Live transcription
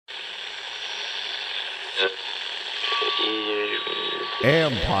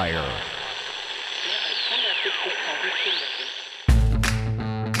Empire.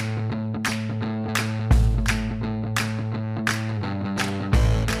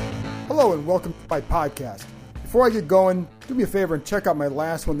 Hello and welcome to my podcast. Before I get going, do me a favor and check out my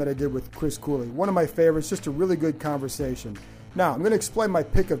last one that I did with Chris Cooley. One of my favorites, just a really good conversation. Now, I'm going to explain my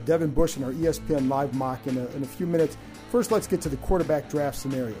pick of Devin Bush in our ESPN Live mock in a few minutes. First, let's get to the quarterback draft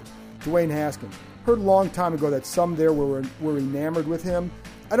scenarios. Dwayne Haskins. Heard a long time ago that some there were enamored with him.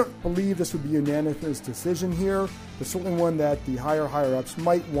 I don't believe this would be a unanimous decision here, but certainly one that the higher-ups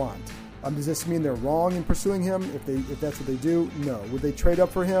might want. Does this mean they're wrong in pursuing him? If that's what they do, no. Would they trade up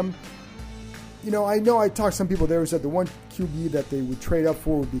for him? I know I talked to some people there who said the one QB that they would trade up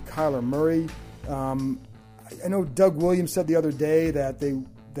for would be Kyler Murray. I know Doug Williams said the other day that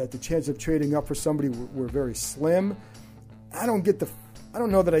the chance of trading up for somebody were very slim. I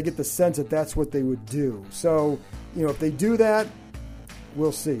don't know that I get the sense that that's what they would do. So, if they do that,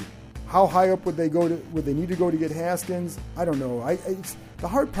 we'll see. How high up would they need to go to get Haskins? I don't know. The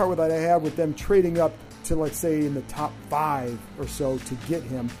hard part that I have with them trading up to, let's say, in the top 5 or so to get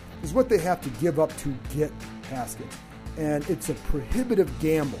him is what they have to give up to get Haskins. And it's a prohibitive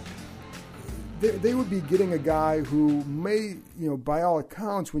gamble. They would be getting a guy who may, by all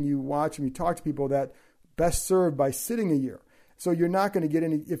accounts, when you watch him, you talk to people, that best served by sitting a year. So you're not going to get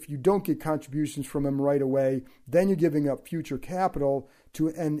any, if you don't get contributions from him right away, then you're giving up future capital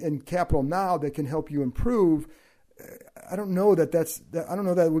and capital now that can help you improve. I don't know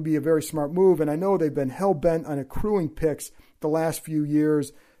that would be a very smart move. And I know they've been hell-bent on accruing picks the last few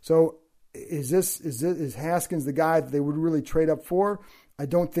years. So is Haskins the guy that they would really trade up for? I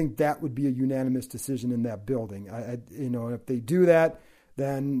don't think that would be a unanimous decision in that building. If they do that,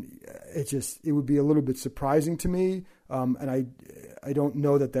 then it would be a little bit surprising to me. And I don't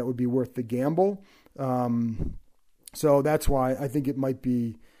know that would be worth the gamble. So that's why I think it might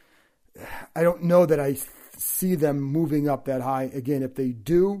be, I don't know that I see them moving up that high. Again, if they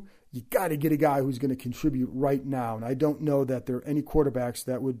do, you got to get a guy who's going to contribute right now. And I don't know that there are any quarterbacks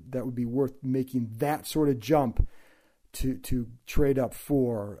that would be worth making that sort of jump to trade up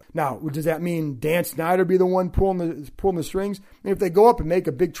for. Now, does that mean Dan Snyder be the one pulling the strings? I mean, if they go up and make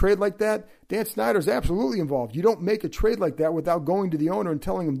a big trade like that, Dan Snyder's absolutely involved. You don't make a trade like that without going to the owner and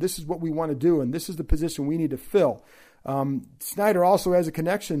telling him this is what we want to do and this is the position we need to fill. Snyder also has a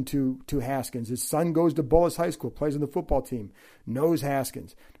connection to Haskins. His son goes to Bullis High School, plays on the football team, knows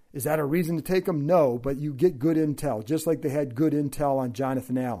Haskins. Is that a reason to take him? No, but you get good intel, just like they had good intel on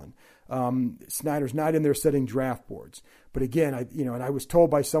Jonathan Allen. Snyder's not in there setting draft boards. But again, and I was told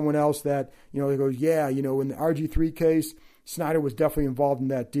by someone else that, he goes, yeah, in the RG3 case, Snyder was definitely involved in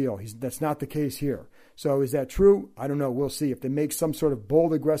that deal. That's not the case here. So is that true? I don't know. We'll see. If they make some sort of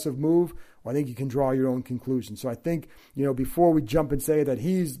bold, aggressive move, well, I think you can draw your own conclusion. So I think, before we jump and say that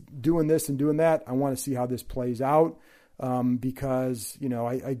he's doing this and doing that, I want to see how this plays out. Because,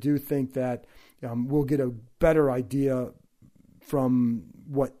 I do think that we'll get a better idea from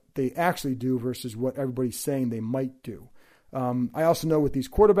what they actually do versus what everybody's saying they might do. I also know with these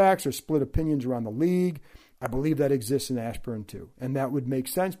quarterbacks, there's split opinions around the league. I believe that exists in Ashburn too. And that would make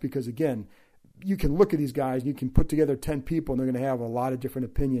sense because, again, you can look at these guys and you can put together 10 people and they're going to have a lot of different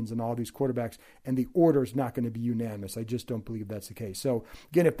opinions on all these quarterbacks, and the order is not going to be unanimous. I just don't believe that's the case. So,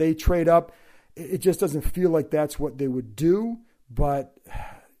 again, if they trade up, it just doesn't feel like that's what they would do. But,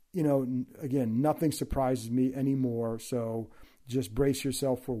 again, nothing surprises me anymore. So just brace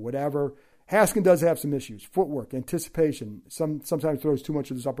yourself for whatever. Haskins does have some issues. Footwork, anticipation, sometimes throws too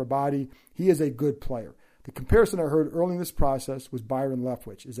much of his upper body. He is a good player. The comparison I heard early in this process was Byron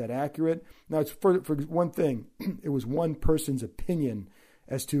Leftwich. Is that accurate? Now, it's for one thing, it was one person's opinion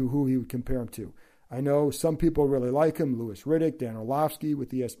as to who he would compare him to. I know some people really like him, Louis Riddick, Dan Orlovsky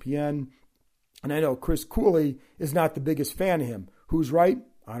with ESPN. And I know Chris Cooley is not the biggest fan of him. Who's right?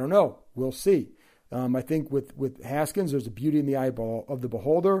 I don't know. We'll see. I think with Haskins, there's a beauty in the eyeball of the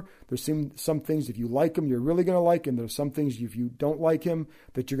beholder. There's some things, if you like him, you're really going to like him. There's some things, if you don't like him,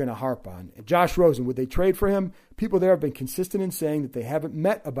 that you're going to harp on. And Josh Rosen, would they trade for him? People there have been consistent in saying that they haven't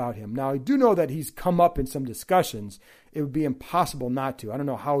met about him. Now, I do know that he's come up in some discussions. It would be impossible not to. I don't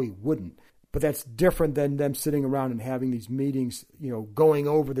know how he wouldn't. But that's different than them sitting around and having these meetings, going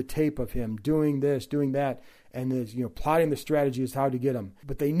over the tape of him, doing this, doing that, and plotting the strategy as how to get him.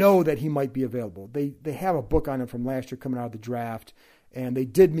 But they know that he might be available. They have a book on him from last year coming out of the draft, and they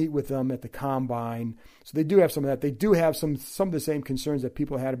did meet with him at the combine. So they do have some of that. They do have some of the same concerns that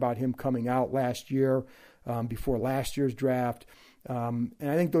people had about him coming out last year, before last year's draft. And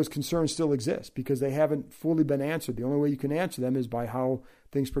I think those concerns still exist because they haven't fully been answered. The only way you can answer them is by how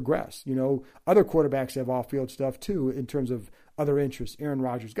things progress. Other quarterbacks have off-field stuff too in terms of other interests, Aaron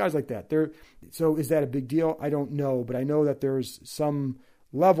Rodgers, guys like that. So is that a big deal? I don't know, but I know that there's some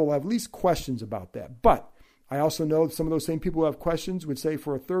level, at least questions about that. But I also know some of those same people who have questions would say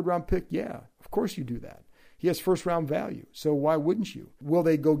for a third-round pick, yeah, of course you do that. He has first-round value, so why wouldn't you? Will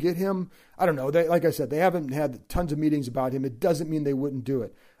they go get him? I don't know. Like I said, they haven't had tons of meetings about him. It doesn't mean they wouldn't do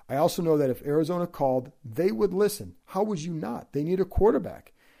it. I also know that if Arizona called, they would listen. How would you not? They need a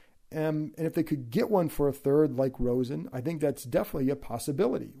quarterback. And if they could get one for a third like Rosen, I think that's definitely a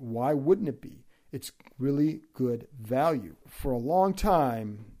possibility. Why wouldn't it be? It's really good value. For a long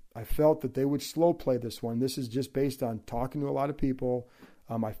time, I felt that they would slow play this one. This is just based on talking to a lot of people.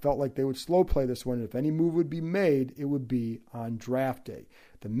 I felt like they would slow play this one. And if any move would be made, it would be on draft day.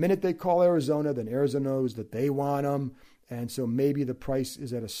 The minute they call Arizona, then Arizona knows that they want them. And so maybe the price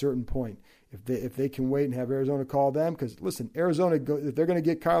is at a certain point. If they can wait and have Arizona call them, because listen, Arizona, if they're going to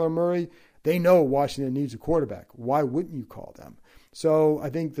get Kyler Murray, they know Washington needs a quarterback. Why wouldn't you call them? So I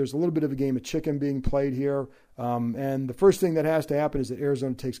think there's a little bit of a game of chicken being played here. And the first thing that has to happen is that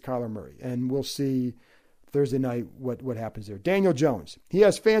Arizona takes Kyler Murray. And we'll see Thursday night what happens there. Daniel Jones, he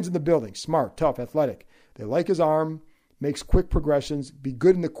has fans in the building. Smart, tough, athletic. They like his arm, makes quick progressions, be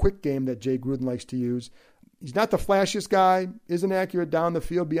good in the quick game that Jay Gruden likes to use. He's not the flashiest guy, isn't accurate down the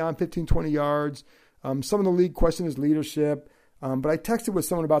field beyond 15, 20 yards. Some of the league question his leadership. But I texted with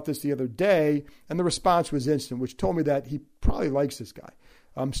someone about this the other day, and the response was instant, which told me that he probably likes this guy.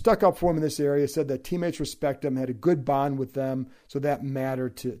 Stuck up for him in this area, said that teammates respect him, had a good bond with them, so that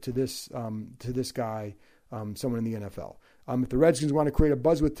mattered to this guy, someone in the NFL. If the Redskins want to create a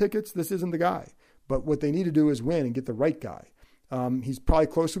buzz with tickets, this isn't the guy. But what they need to do is win and get the right guy. He's probably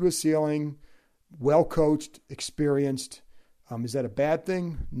closer to his ceiling, well-coached, experienced. Is that a bad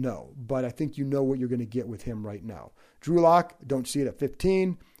thing? No. But I think you know what you're going to get with him right now. Drew Lock, don't see it at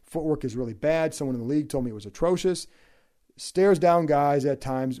 15. Footwork is really bad. Someone in the league told me it was atrocious. Stares down guys at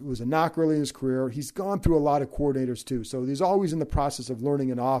times. It was a knock early in his career. He's gone through a lot of coordinators too. So he's always in the process of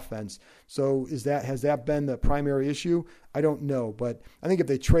learning an offense. So has that been the primary issue? I don't know. But I think if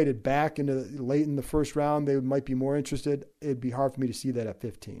they traded back into late in the first round, they might be more interested. It'd be hard for me to see that at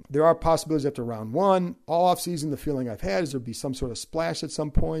 15. There are possibilities after round one. All offseason, the feeling I've had is there'll be some sort of splash at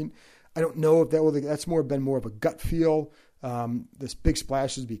some point. I don't know if that's been more of a gut feel. This big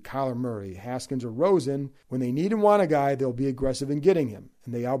splash would be Kyler Murray, Haskins, or Rosen. When they need and want a guy, they'll be aggressive in getting him,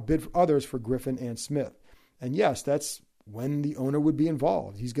 and they outbid others for Griffin and Smith. And yes, that's when the owner would be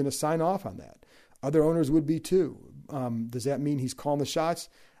involved. He's going to sign off on that. Other owners would be too. Does that mean he's calling the shots?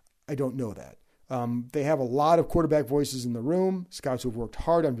 I don't know that. They have a lot of quarterback voices in the room, scouts who have worked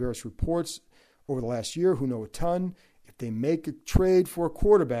hard on various reports over the last year who know a ton. If they make a trade for a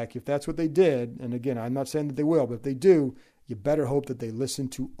quarterback, if that's what they did, and again, I'm not saying that they will, but if they do, you better hope that they listen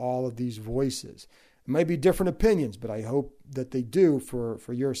to all of these voices. It might be different opinions, but I hope that they do for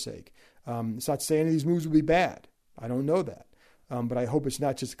your sake. It's not saying these moves will be bad. I don't know that. But I hope it's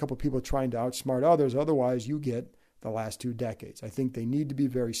not just a couple of people trying to outsmart others. Otherwise, you get the last 2 decades. I think they need to be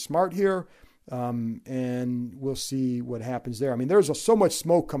very smart here, and we'll see what happens there. I mean, there's so much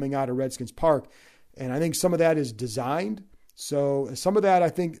smoke coming out of Redskins Park, and I think some of that is designed. So some of that, I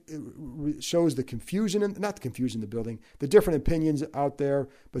think, shows the confusion, not the confusion in the building, the different opinions out there,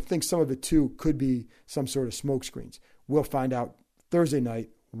 but I think some of it, too, could be some sort of smoke screens. We'll find out Thursday night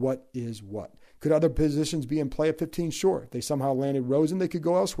what is what. Could other positions be in play at 15? Sure. If they somehow landed Rosen, they could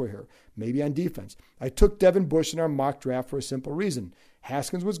go elsewhere here, maybe on defense. I took Devin Bush in our mock draft for a simple reason.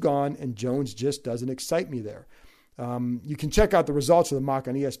 Haskins was gone, and Jones just doesn't excite me there. You can check out the results of the mock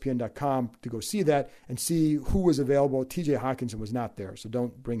on ESPN.com to go see that and see who was available. TJ Hawkinson was not there, so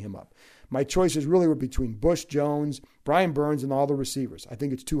don't bring him up. My choices really were between Bush, Jones, Brian Burns, and all the receivers. I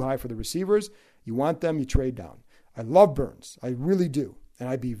think it's too high for the receivers. You want them, you trade down. I love Burns. I really do, and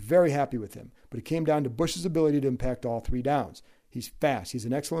I'd be very happy with him. But it came down to Bush's ability to impact all 3 downs. He's fast. He's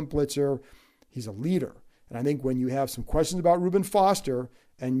an excellent blitzer. He's a leader. And I think when you have some questions about Reuben Foster,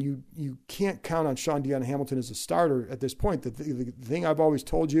 and you can't count on Sean Deon Hamilton as a starter at this point. The thing I've always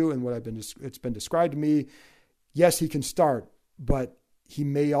told you and it's been described to me, yes, he can start, but he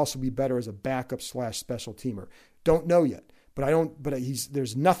may also be better as a backup / special teamer. Don't know yet, but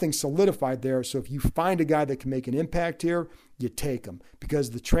there's nothing solidified there. So if you find a guy that can make an impact here, you take him,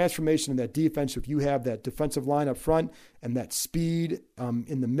 because the transformation of that defense, if you have that defensive line up front and that speed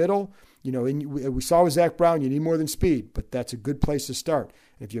in the middle, we saw with Zach Brown, you need more than speed, but that's a good place to start.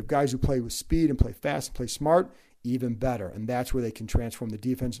 And if you have guys who play with speed and play fast and play smart, even better. And that's where they can transform the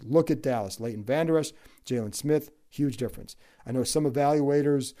defense. Look at Dallas. Leighton Vander Esch, Jalen Smith, Huge difference. I know some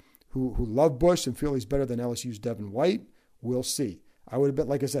evaluators who love Bush and feel he's better than LSU's Devin White. We'll see. I would have been,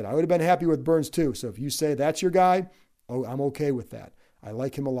 like I said, I would have been happy with Burns too. So if you say that's your guy, I'm okay with that. I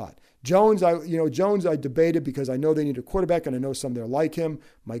like him a lot. Jones, I debated because I know they need a quarterback and I know some there like him.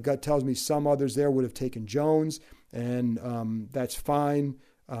 My gut tells me some others there would have taken Jones, and that's fine,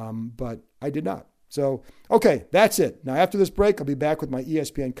 but I did not. So, okay, that's it. Now, after this break, I'll be back with my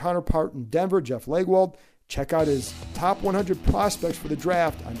ESPN counterpart in Denver, Jeff Legwold. Check out his top 100 prospects for the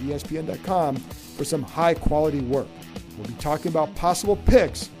draft on ESPN.com for some high-quality work. We'll be talking about possible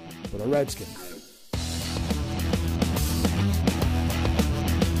picks for the Redskins.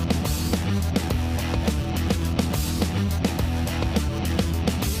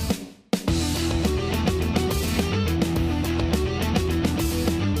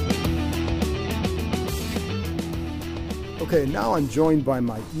 Okay, now I'm joined by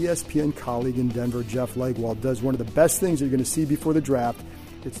my ESPN colleague in Denver, Jeff Legwold, does one of the best things you're going to see before the draft.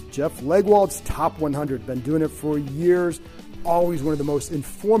 It's Jeff Legwold's Top 100. Been doing it for years. Always one of the most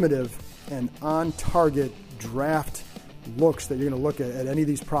informative and on-target draft looks that you're going to look at any of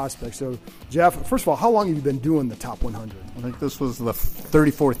these prospects. So, Jeff, first of all, how long have you been doing the Top 100? I think this was the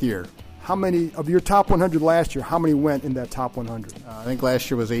 34th year. How many of your Top 100 last year, how many went in that Top 100? I think last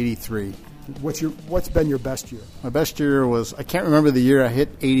year was 83. What's been your best year? My best year was, I can't remember the year, I hit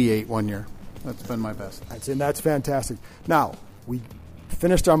 88 one year. That's been my best. And that's fantastic. Now, we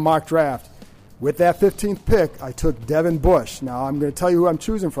finished our mock draft. With that 15th pick, I took Devin Bush. Now, I'm going to tell you who I'm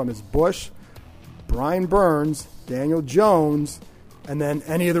choosing from. It's Bush, Brian Burns, Daniel Jones, and then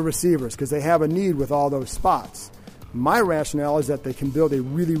any of the receivers because they have a need with all those spots. My rationale is that they can build a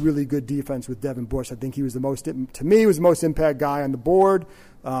really, really good defense with Devin Bush. I think he was the most impact guy on the board.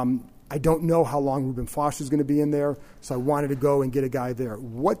 I don't know how long Reuben Foster is going to be in there, so I wanted to go and get a guy there.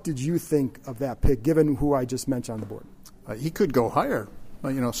 What did you think of that pick, given who I just mentioned on the board? He could go higher.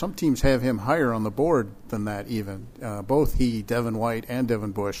 Some teams have him higher on the board than that even. Both Devin White, and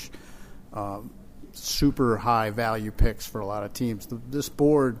Devin Bush, super high value picks for a lot of teams. This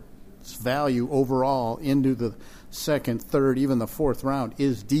board's value overall into the second, third, even the fourth round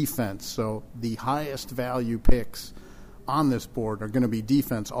is defense. So the highest value picks on this board are going to be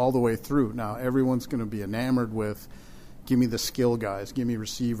defense all the way through. Now, everyone's going to be enamored with, give me the skill guys, give me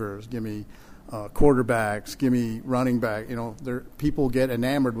receivers, give me quarterbacks, give me running back. People get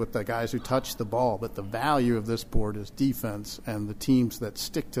enamored with the guys who touch the ball, but the value of this board is defense, and the teams that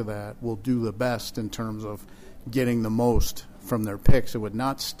stick to that will do the best in terms of getting the most from their picks. It would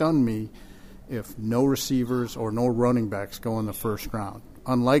not stun me if no receivers or no running backs go in the first round.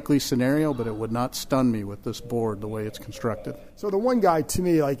 Unlikely scenario, but it would not stun me with this board the way it's constructed. So the one guy to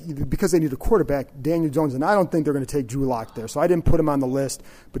me, because they need a quarterback, Daniel Jones, and I don't think they're going to take Drew Lock there, so I didn't put him on the list,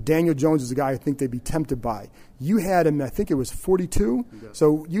 but Daniel Jones is a guy I think they'd be tempted by. You had him, I think it was 42, yes.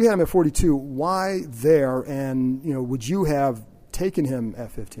 So you had him at 42. Why there, and would you have taken him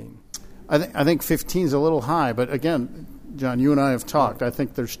at 15? I think 15 is a little high, but again, John, you and I have talked. I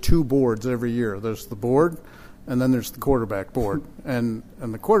think there's two boards every year. There's the board, and then there's the quarterback board. And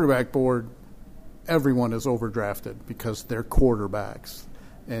the quarterback board, everyone is overdrafted because they're quarterbacks.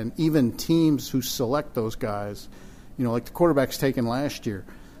 And even teams who select those guys, like the quarterbacks taken last year,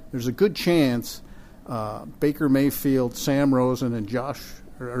 there's a good chance Baker Mayfield, Sam Rosen, and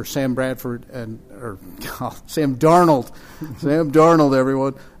Sam Bradford, Sam Darnold,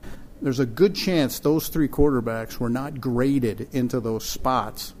 everyone. There's a good chance those three quarterbacks were not graded into those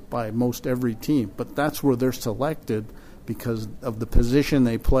spots by most every team, but that's where they're selected because of the position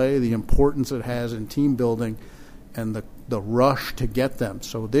they play, the importance it has in team building, and the rush to get them.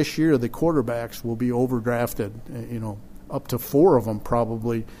 So this year the quarterbacks will be overdrafted, up to 4 of them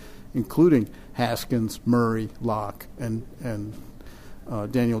probably, including Haskins, Murray, Locke, and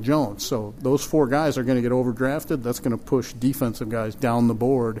Daniel Jones. So those 4 guys are going to get overdrafted. That's going to push defensive guys down the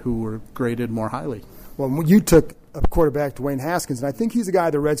board who were graded more highly. Well, you took a quarterback, Dwayne Haskins, and I think he's a guy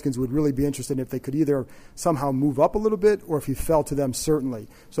the Redskins would really be interested in if they could either somehow move up a little bit or if he fell to them, certainly.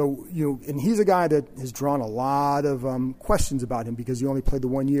 So, and he's a guy that has drawn a lot of questions about him because he only played the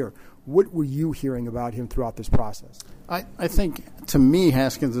 1 year. What were you hearing about him throughout this process? I think, to me,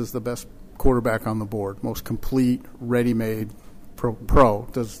 Haskins is the best quarterback on the board, most complete, ready-made pro.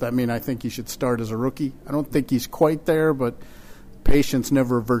 Does that mean I think he should start as a rookie? I don't think he's quite there, but patience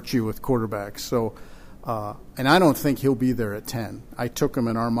never a virtue with quarterbacks. So, and I don't think he'll be there at 10. I took him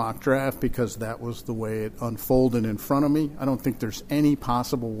in our mock draft because that was the way it unfolded in front of me. I don't think there's any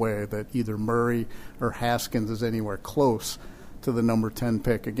possible way that either Murray or Haskins is anywhere close to the number 10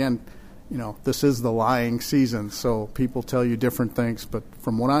 pick. Again, this is the lying season, so people tell you different things. But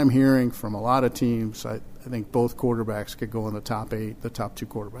from what I'm hearing from a lot of teams, I think both quarterbacks could go in the top 8, the top 2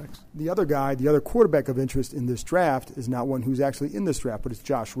 quarterbacks. The other quarterback of interest in this draft is not one who's actually in this draft, but it's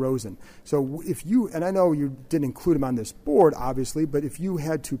Josh Rosen. So if you, and I know you didn't include him on this board, obviously, but if you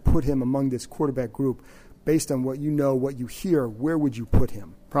had to put him among this quarterback group, based on what you know, what you hear, where would you put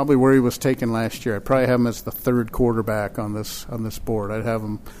him? Probably where he was taken last year. I'd probably have him as the 3rd quarterback on this board. I'd have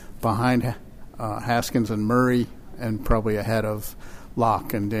him behind Haskins and Murray, and probably ahead of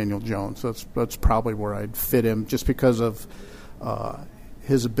Locke and Daniel Jones. That's probably where I'd fit him, just because of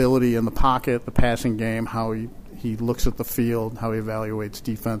his ability in the pocket, the passing game, how he looks at the field, how he evaluates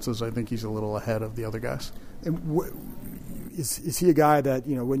defenses. I think he's a little ahead of the other guys. And is he a guy that,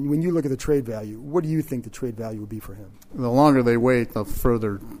 when you look at the trade value, what do you think the trade value would be for him? The longer they wait, the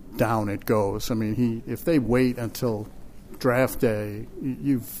further down it goes. I mean, if they wait until draft day,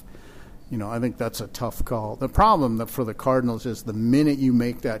 I think that's a tough call. The problem for the Cardinals is the minute you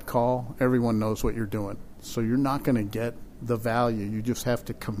make that call, everyone knows what you're doing. So you're not going to get the value. You just have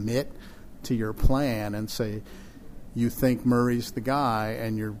to commit to your plan and say you think Murray's the guy,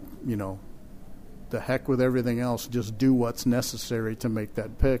 and you're, the heck with everything else. Just do what's necessary to make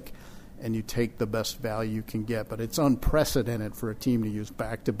that pick, and you take the best value you can get. But it's unprecedented for a team to use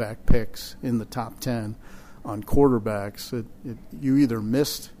back-to-back picks in the top 10 on quarterbacks. You either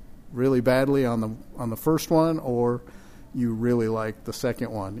missed really badly on the first one, or you really like the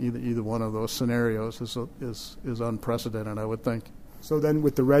second one. Either one of those scenarios is unprecedented, I would think. So then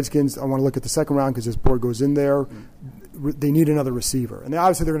with the Redskins, I want to look at the second round because this board goes in there. They need another receiver. And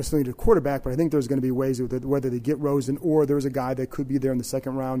obviously they're going to still need a quarterback, but I think there's going to be ways whether they get Rosen or there's a guy that could be there in the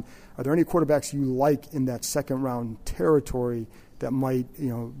second round. Are there any quarterbacks you like in that second round territory that might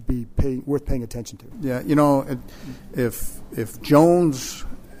be worth paying attention to? Yeah, if Jones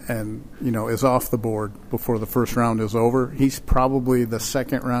is off the board before the first round is over, he's probably the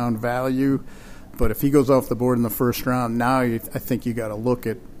second round value. But if he goes off the board in the first round, now I think you got to look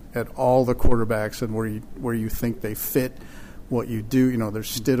at all the quarterbacks and where you think they fit what you do.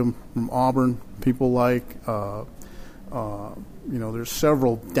 There's Stidham from Auburn, people like. There's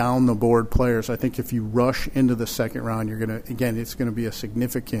several down the board players. I think if you rush into the second round, it's going to be a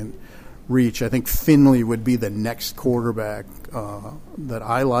significant reach. I think Finley would be the next quarterback that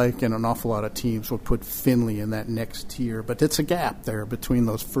I like, and an awful lot of teams would put Finley in that next tier. But it's a gap there between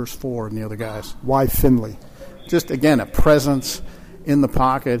those first 4 and the other guys. Why Finley? Just, again, a presence in the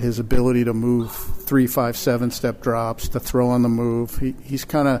pocket, his ability to move 3, 5, 7-step drops, to throw on the move. He's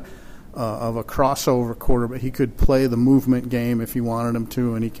kind of a crossover quarterback. He could play the movement game if he wanted him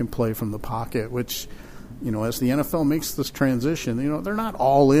to, and he can play from the pocket, which – as the NFL makes this transition, they're not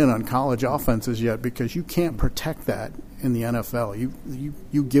all in on college offenses yet, because you can't protect that in the NFL.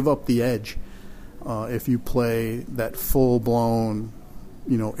 You give up the edge if you play that full-blown,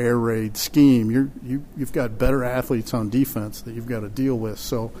 air raid scheme. You've got better athletes on defense that you've got to deal with.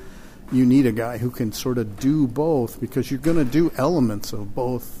 So you need a guy who can sort of do both, because you're going to do elements of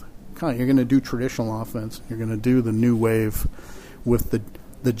both. You're going to do traditional offense. You're going to do the new wave with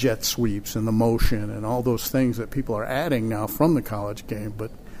the jet sweeps and the motion and all those things that people are adding now from the college game. But,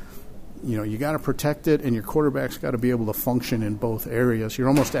 you got to protect it, and your quarterback's got to be able to function in both areas. You're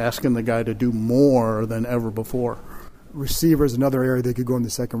almost asking the guy to do more than ever before. Receiver is another area they could go in the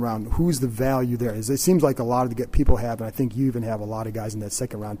second round. Who's the value there? It seems like a lot of the people have, and I think you even have a lot of guys in that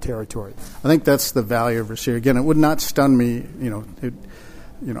second round territory. I think that's the value of receiver. Again, it would not stun me,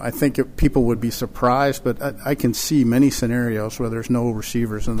 I think people would be surprised, but I can see many scenarios where there's no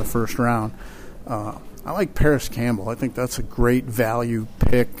receivers in the first round. I like Paris Campbell. I think that's a great value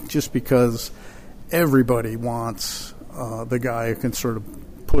pick, just because everybody wants the guy who can sort of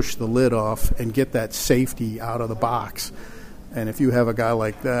push the lid off and get that safety out of the box. And if you have a guy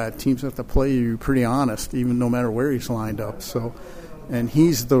like that, teams have to play you pretty honest, even no matter where he's lined up. So, and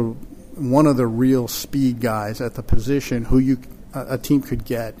he's one of the real speed guys at the position who a team could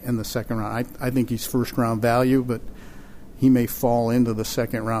get in the second round. I think he's first-round value, but he may fall into the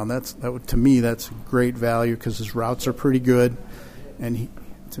second round. To me, that's great value because his routes are pretty good, and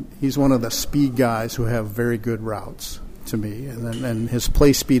he's one of the speed guys who have very good routes to me, and his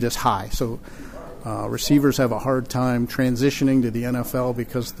play speed is high. So receivers have a hard time transitioning to the NFL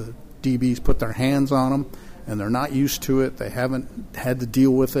because the DBs put their hands on them, and they're not used to it. They haven't had to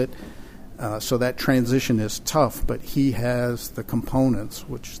deal with it. So that transition is tough, but he has the components,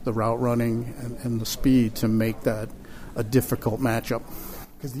 which the route running and the speed, to make that a difficult matchup.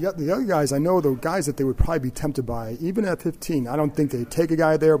 Because the other guys, I know the guys that they would probably be tempted by, even at 15, I don't think they'd take a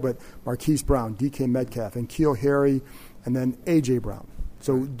guy there, but Marquise Brown, DK Metcalf, and N'Keal Harry, and then A.J. Brown.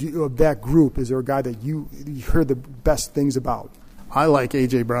 So of that group, is there a guy that you heard the best things about? I like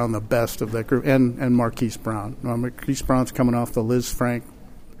A.J. Brown the best of that group, and Marquise Brown. Marquise Brown's coming off the Liz Frank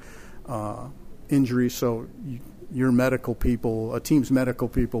injury, so your medical people, a team's medical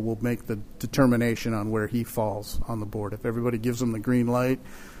people, will make the determination on where he falls on the board. If everybody gives him the green light,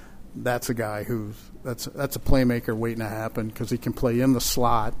 that's a guy that's a playmaker waiting to happen, because he can play in the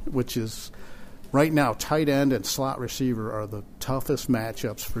slot, which is right now tight end and slot receiver are the toughest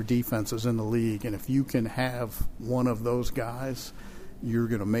matchups for defenses in the league. And if you can have one of those guys, you're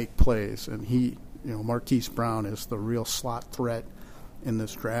going to make plays. And Marquise Brown is the real slot threat in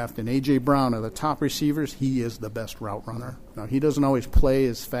this draft. And A.J. Brown, of the top receivers, he is the best route runner. Now, he doesn't always play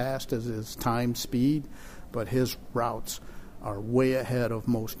as fast as his time speed, but his routes are way ahead of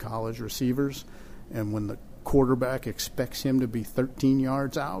most college receivers. And when the quarterback expects him to be 13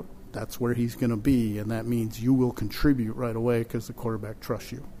 yards out, that's where he's going to be, and that means you will contribute right away because the quarterback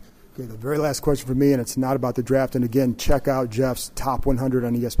trusts you. Okay, the very last question for me, and it's not about the draft. And again, check out Jeff's Top 100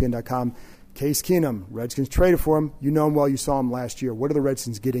 on ESPN.com. Case Keenum, Redskins traded for him. You know him well. You saw him last year. What are the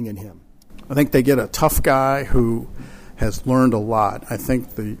Redskins getting in him? I think they get a tough guy who has learned a lot. I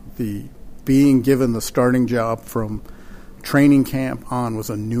think the being given the starting job from training camp on was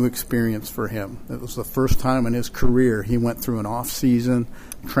a new experience for him. It was the first time in his career he went through an off-season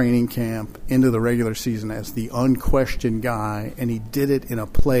training camp into the regular season as the unquestioned guy, and he did it in a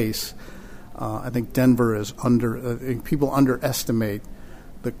place. I think Denver is people underestimate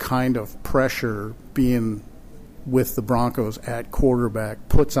the kind of pressure being with the Broncos at quarterback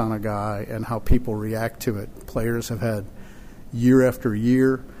puts on a guy and how people react to it. Players have had year after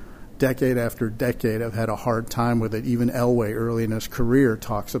year, decade after decade, have had a hard time with it. Even Elway early in his career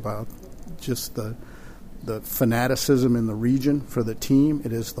talks about just the fanaticism in the region for the team.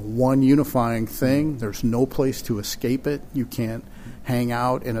 It is the one unifying thing. There's no place to escape it. You can't hang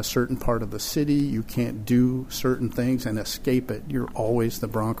out in a certain part of the city. You can't do certain things and escape it. You're always the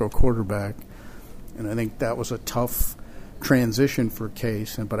Bronco quarterback. And I think that was a tough transition for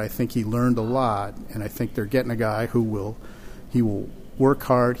Case, but I think he learned a lot, and I think they're getting a guy who will work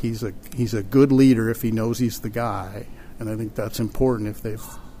hard. He's a good leader if he knows he's the guy, and I think that's important. If they've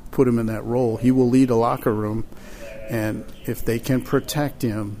put him in that role, he will lead a locker room, and if they can protect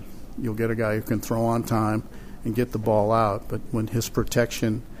him, you'll get a guy who can throw on time and get the ball out. But when his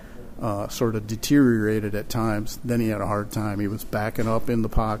protection sort of deteriorated at times, then he had a hard time. He was backing up in the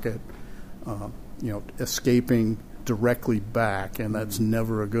pocket, escaping directly back, and that's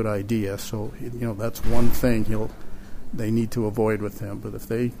never a good idea. So, that's one thing they need to avoid with him. But if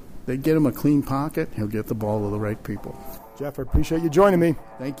they get him a clean pocket, he'll get the ball to the right people. Jeff, I appreciate you joining me.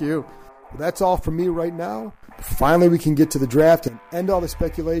 Thank you. Well, that's all from me right now. Finally, we can get to the draft and end all the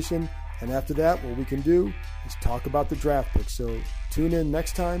speculation. And after that, what we can do is talk about the draft pick. So tune in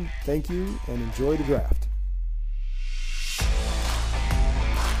next time. Thank you, and enjoy the draft.